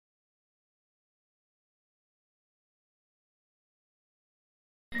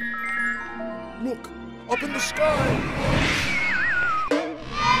Look, up in the sky.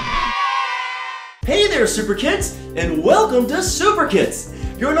 Hey there, SooprKIDS, and welcome to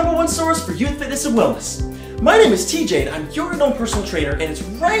SooprKIDS, your #1 source for youth fitness and wellness. My name is TJ, and I'm your own personal trainer, and it's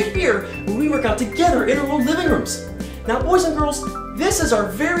right here where we work out together in our own living rooms. Now, boys and girls, this is our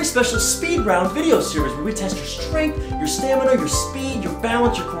very special speed round video series where we test your strength, your stamina, your speed, your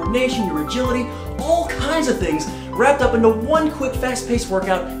balance, your coordination, your agility, all kinds of things wrapped up into one quick, fast-paced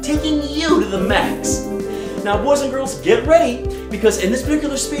workout, taking you to the max. Now, boys and girls, get ready, because in this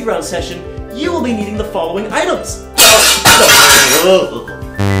particular speed round session, you will be needing the following items.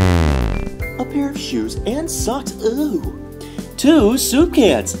 A pair of shoes and socks. Ooh. 2 soup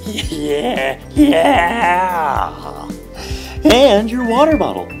cans. Yeah. And your water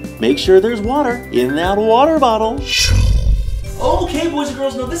bottle. Make sure there's water in that water bottle. Okay, boys and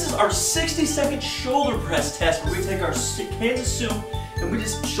girls, now this is our 60-second shoulder press test where we take our cans of soup and we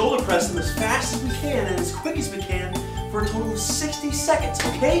just shoulder press them as fast as we can and as quick as we can for a total of 60 seconds,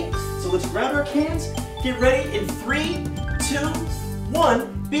 okay? So let's grab our cans, get ready in 3, 2,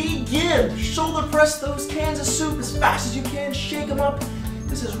 1, begin! Shoulder press those cans of soup as fast as you can, shake them up.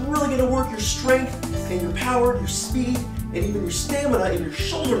 This is really gonna work your strength and your power, your speed, and even your stamina and your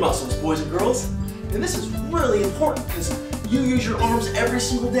shoulder muscles, boys and girls. And this is really important because you use your arms every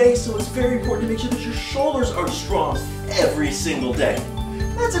single day, so it's very important to make sure that your shoulders are strong every single day.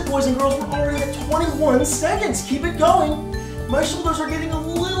 That's it, boys and girls. We're already at 21 seconds. Keep it going. My shoulders are getting a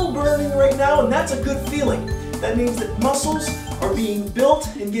little burning right now, and that's a good feeling. That means that muscles are being built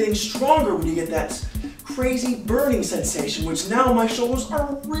and getting stronger when you get that crazy burning sensation, which now my shoulders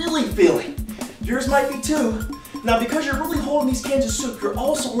are really feeling. Yours might be too. Now, because you're really holding these cans of soup, you're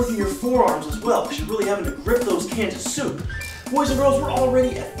also working your forearms as well, because you're really having to grip those cans of soup. Boys and girls, we're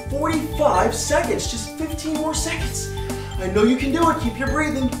already at 45 seconds, just 15 more seconds. I know you can do it. Keep your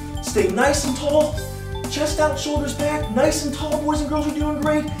breathing. Stay nice and tall. Chest out, shoulders back. Nice and tall, boys and girls. You're doing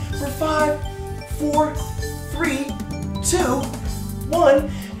great. For 5, 4, 3, 2, 1,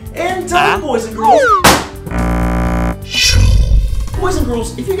 and done, boys and girls. Boys and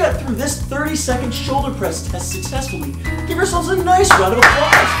girls, if you got through this 30-second shoulder press test successfully, give yourselves a nice round of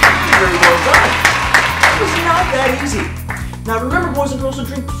applause. Very well done. That was not that easy. Now remember, boys and girls, to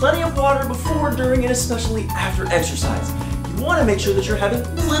drink plenty of water before, during, and especially after exercise. You want to make sure that you're having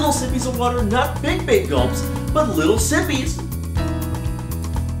little sippies of water, not big gulps, but little sippies.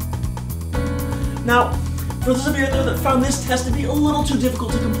 Now, for those of you out there that found this test to be a little too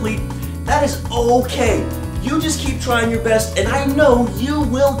difficult to complete, that is okay. You just keep trying your best, and I know you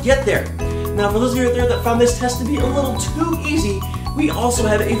will get there. Now, for those of you out there that found this test to be a little too easy, we also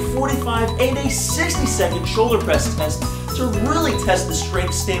have a 45 and a 60-second shoulder press test to really test the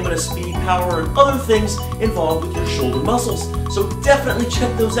strength, stamina, speed, power, and other things involved with your shoulder muscles. So definitely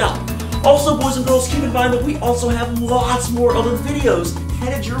check those out. Also, boys and girls, keep in mind that we also have lots more other videos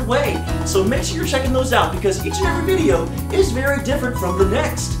headed your way. So make sure you're checking those out because each and every video is very different from the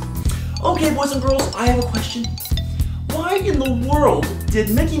next. Okay, boys and girls, I have a question. Why in the world did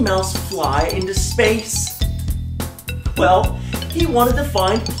Mickey Mouse fly into space? Well, he wanted to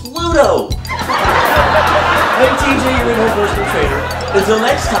find Pluto. I'm TJ, your personal trainer. Until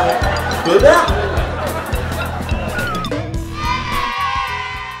next time, goodbye.